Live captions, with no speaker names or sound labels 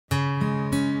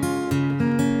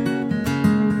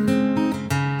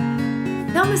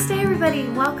Namaste, everybody.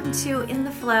 Welcome to In the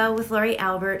Flow with Lori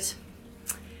Albert.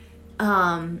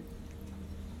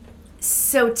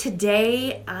 So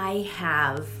today I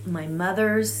have my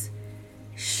mother's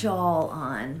shawl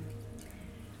on.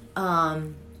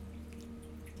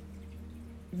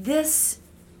 This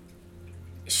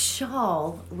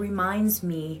shawl reminds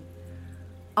me,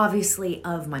 obviously,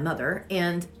 of my mother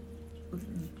and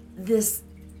the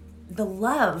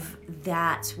love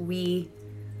that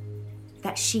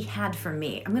she had for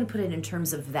me. I'm going to put it in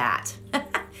terms of that.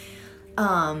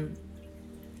 And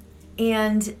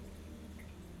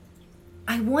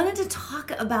I wanted to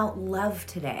talk about love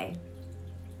today.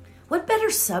 What better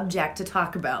subject to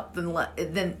talk about than love?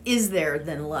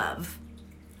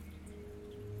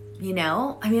 You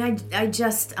know, I mean, I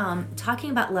just, talking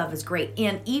about love is great.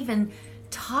 And even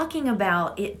talking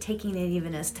about it, taking it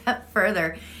even a step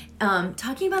further,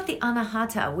 talking about the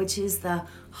Anahata, which is the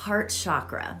heart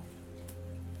chakra.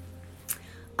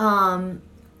 The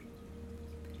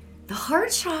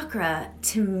heart chakra,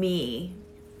 to me,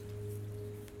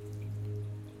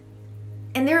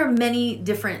 and there are many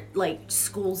different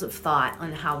schools of thought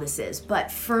on how this is,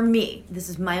 but for me, this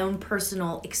is my own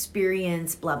personal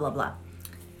experience, blah, blah, blah.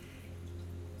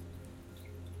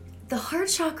 The heart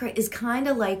chakra is kind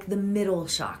of like the middle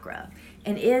chakra.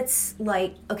 And it's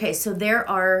like, okay, so there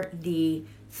are the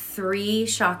 3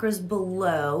 chakras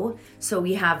below. So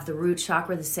we have the root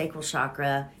chakra, the sacral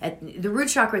chakra, the root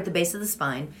chakra at the base of the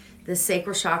spine, the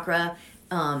sacral chakra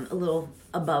a little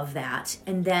above that,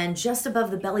 and then just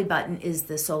above the belly button is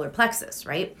the solar plexus,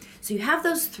 right? So you have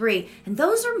those 3, and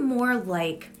those are more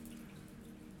like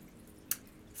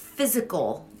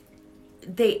physical.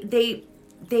 They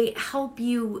help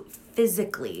you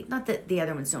physically. Not that the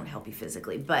other ones don't help you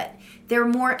physically, but they're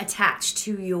more attached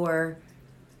to your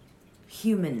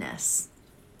humanness,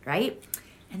 right?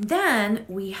 And then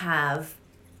we have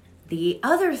the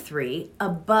other 3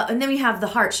 above, and then we have the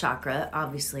heart chakra,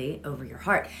 obviously, over your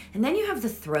heart. And then you have the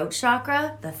throat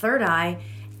chakra, the third eye,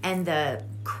 and the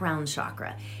crown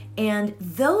chakra. And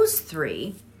those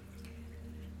 3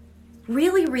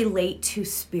 really relate to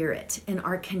spirit and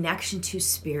our connection to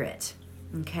spirit,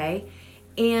 okay?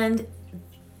 And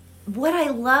what I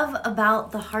love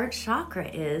about the heart chakra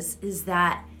is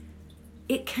that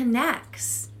it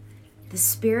connects the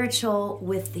spiritual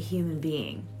with the human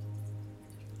being.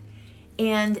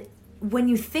 And when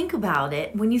you think about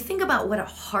it, when you think about what a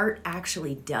heart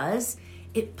actually does,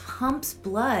 it pumps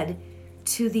blood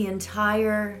to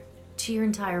your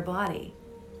entire body.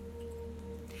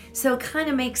 So it kind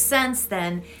of makes sense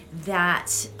then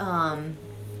that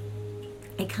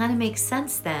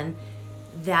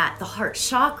the heart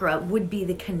chakra would be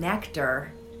the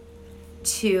connector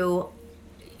to,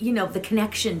 the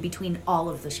connection between all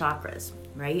of the chakras,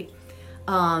 right?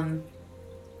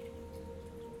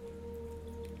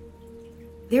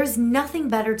 There's nothing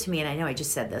better to me, and I know I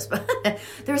just said this, but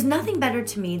there's nothing better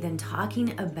to me than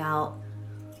talking about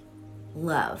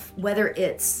love, whether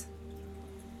it's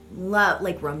love,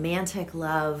 like romantic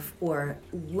love, or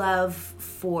love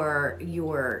for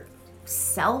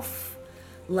yourself,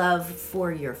 love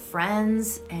for your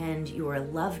friends and your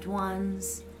loved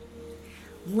ones.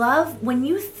 Love, when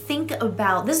you think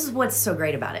about, this is what's so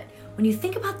great about it. When you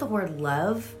think about the word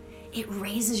love, it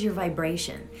raises your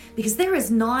vibration, because there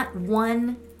is not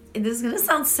one, and this is going to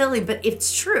sound silly, but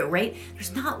it's true, right?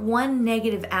 There's not one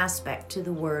negative aspect to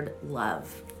the word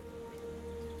love,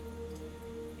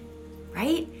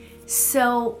 right?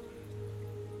 So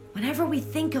whenever we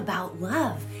think about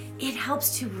love, it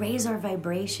helps to raise our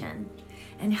vibration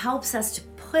and helps us to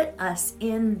put us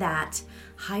in that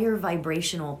higher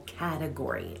vibrational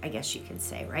category, I guess you could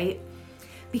say, right?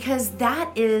 Because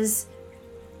that is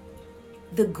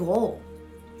the goal,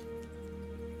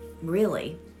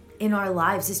 really, in our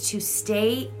lives, is to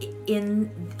stay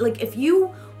in, if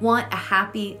you want a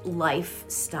happy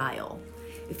lifestyle,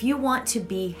 if you want to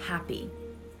be happy,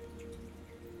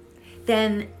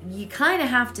 then you kind of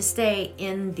have to stay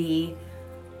in the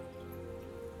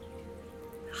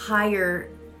higher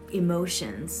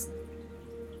emotions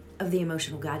of the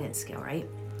emotional guidance scale, right?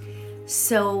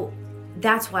 So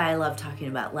that's why I love talking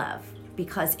about love,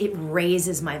 because it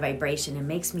raises my vibration and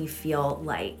makes me feel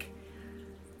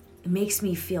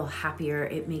happier.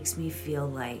 It makes me feel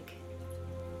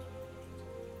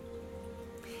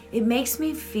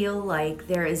like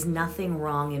there is nothing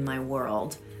wrong in my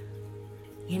world.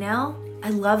 I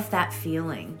love that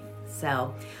feeling.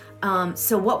 So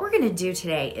what we're going to do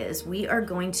today is we are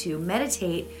going to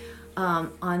meditate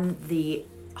on the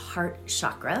heart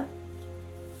chakra,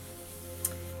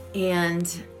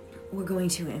 and we're going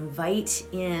to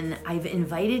I've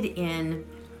invited in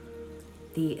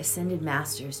the Ascended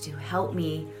Masters to help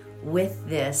me with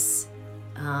this,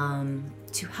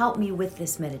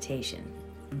 meditation,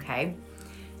 okay?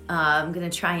 I'm gonna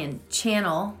try and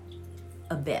channel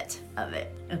a bit of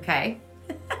it, okay?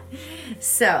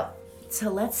 So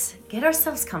let's get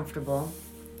ourselves comfortable.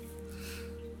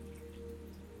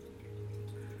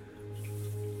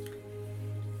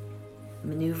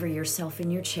 Maneuver yourself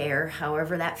in your chair,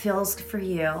 however that feels for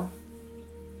you.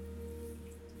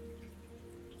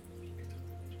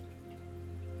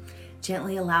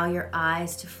 Gently allow your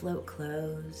eyes to float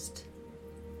closed.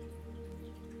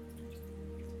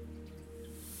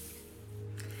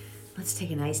 Let's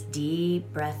take a nice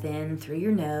deep breath in through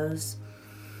your nose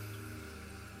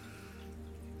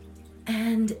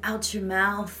and out your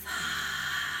mouth.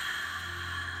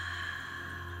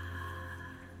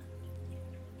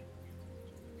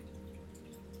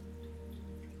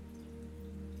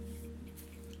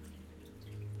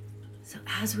 So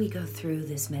as we go through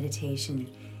this meditation,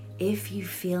 if you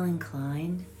feel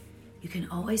inclined, you can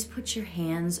always put your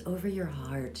hands over your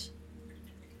heart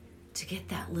to get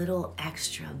that little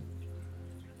extra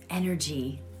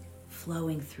energy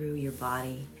flowing through your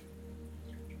body.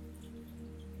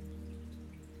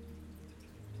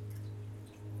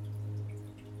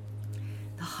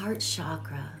 The heart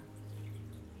chakra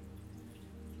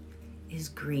is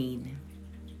green.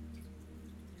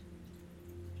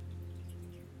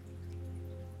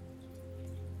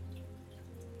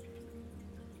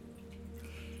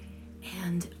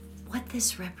 And what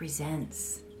this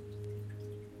represents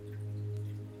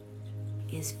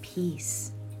is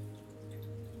peace.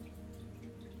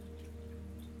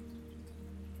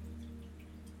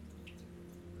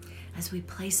 As we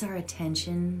place our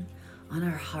attention on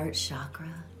our heart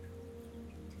chakra,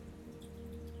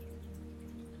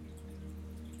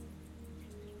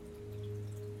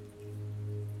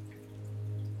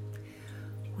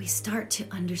 we start to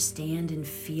understand and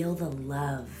feel the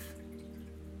love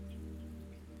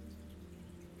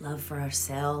for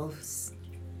ourselves,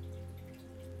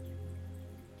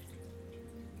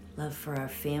 love for our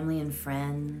family and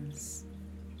friends,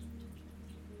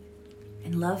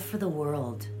 and love for the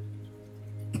world.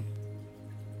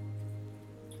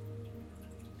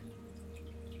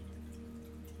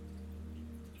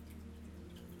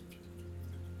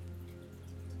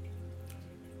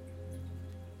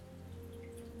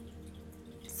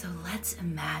 So let's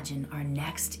imagine our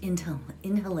next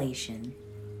inhalation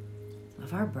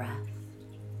of our breath,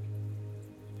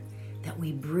 that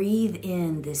we breathe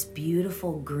in this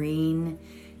beautiful green,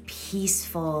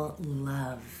 peaceful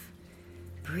love.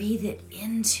 Breathe it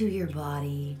into your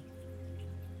body.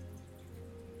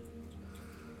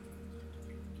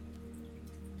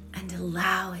 And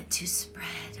allow it to spread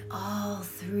all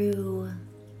through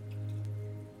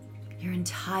your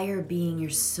entire being,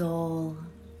 your soul,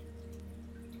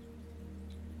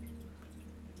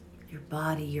 your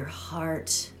body, your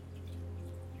heart.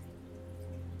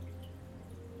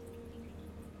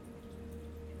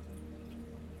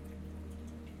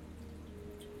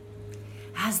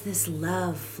 As this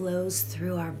love flows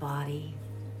through our body,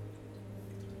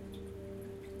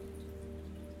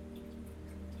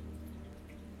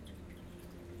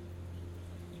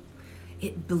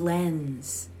 it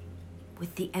blends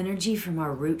with the energy from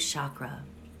our root chakra.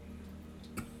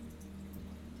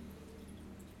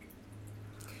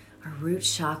 Our root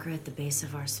chakra at the base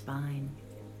of our spine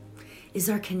is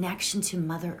our connection to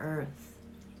Mother Earth.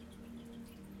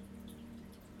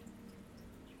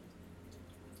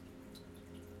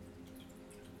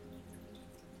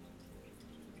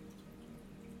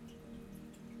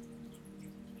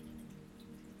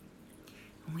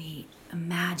 We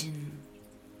imagine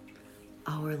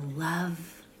our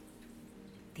love,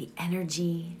 the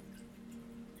energy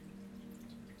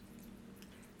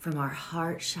from our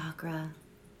heart chakra,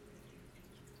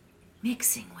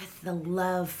 mixing with the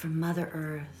love from Mother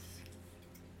Earth.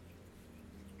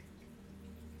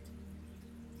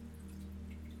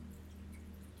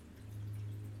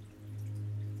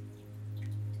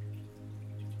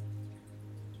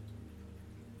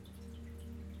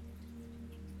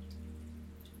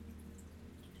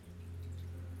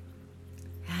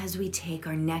 As we take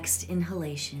our next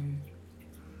inhalation,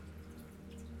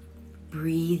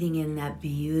 breathing in that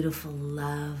beautiful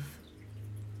love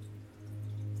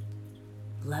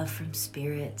from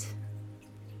Spirit.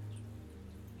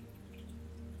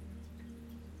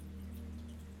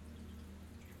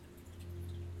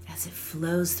 As it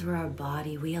flows through our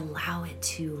body, we allow it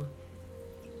to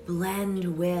blend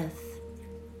with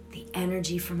the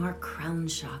energy from our crown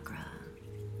chakra.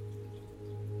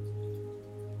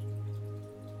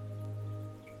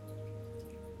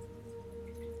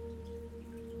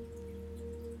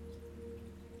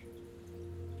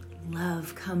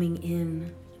 love coming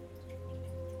in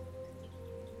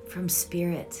from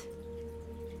spirit,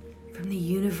 from the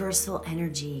universal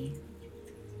energy,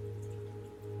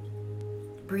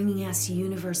 bringing us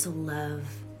universal love,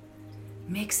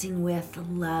 mixing with the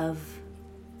love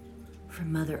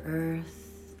from Mother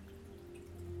Earth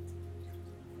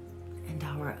and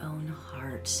our own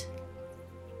heart.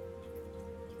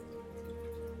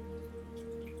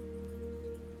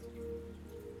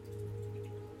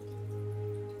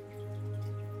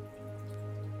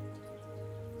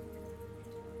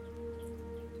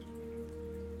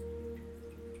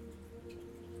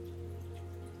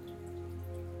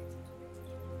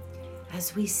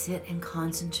 As we sit and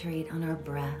concentrate on our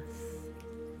breath,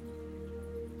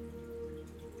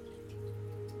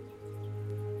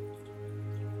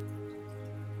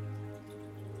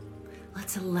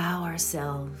 let's allow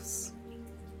ourselves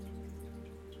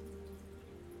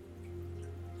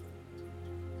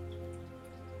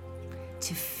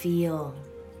to feel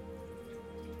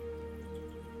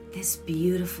this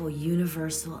beautiful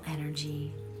universal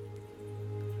energy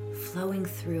flowing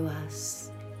through us,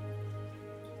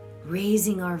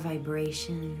 raising our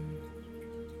vibration,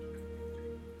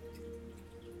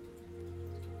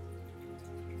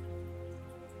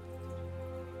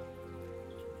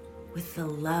 with the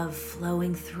love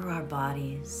flowing through our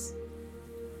bodies.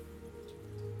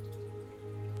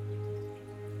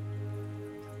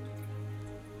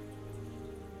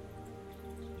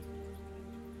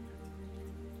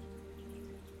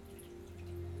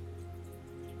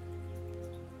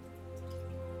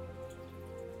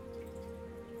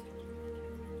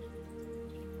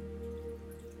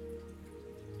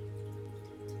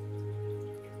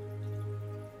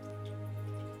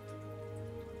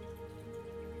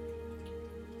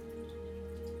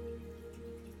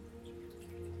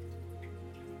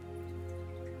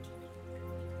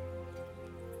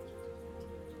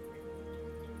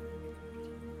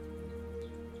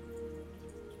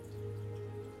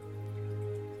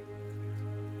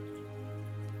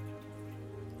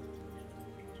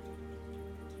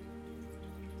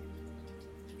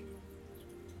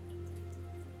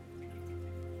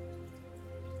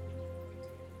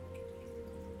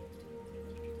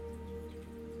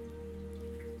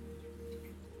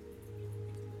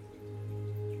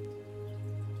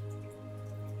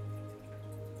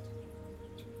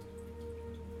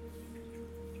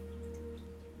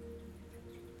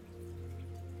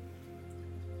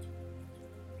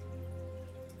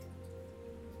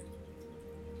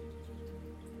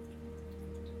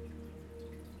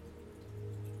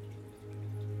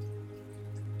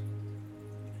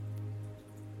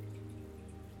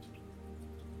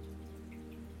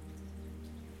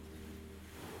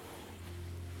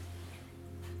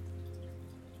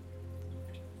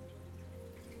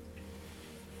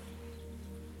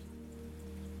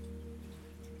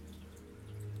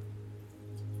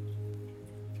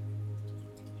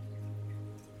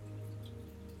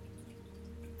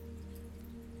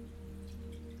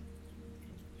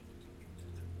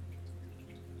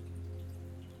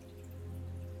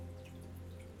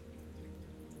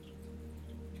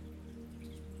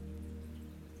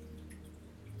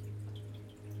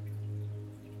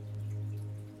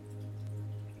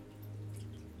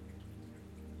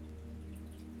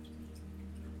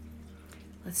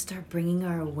 Let's start bringing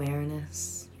our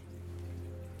awareness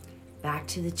back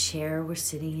to the chair we're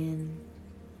sitting in.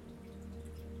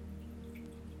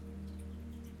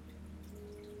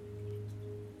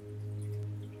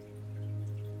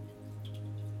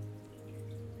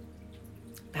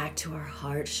 Back to our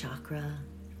heart chakra.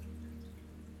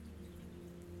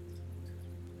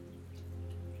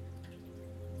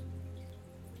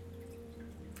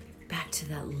 Back to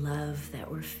that love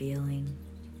that we're feeling.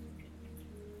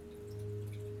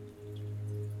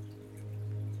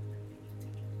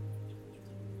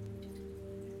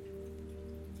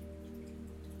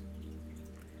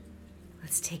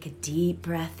 Let's take a deep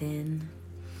breath in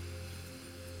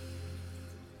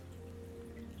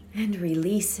and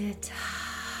release it.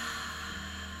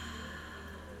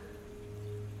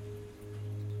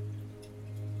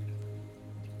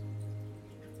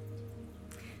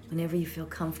 Whenever you feel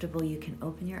comfortable, you can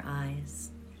open your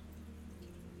eyes.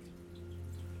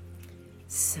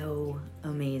 So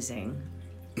amazing.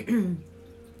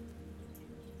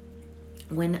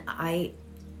 When I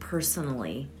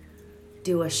personally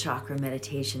do a chakra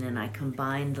meditation and I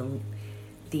combine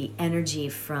the energy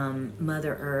from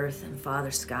Mother Earth and Father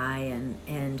Sky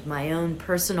and my own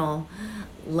personal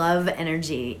love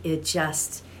energy,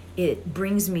 it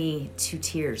brings me to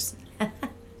tears.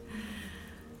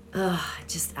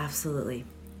 Just absolutely.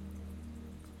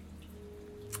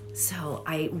 So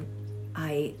I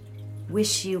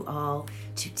wish you all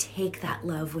to take that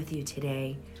love with you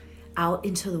today out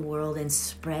into the world and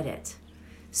spread it.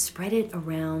 Spread it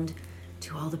around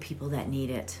to all the people that need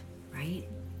it, right?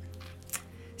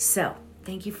 So,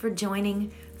 thank you for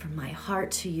joining. From my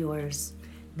heart to yours,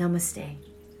 namaste.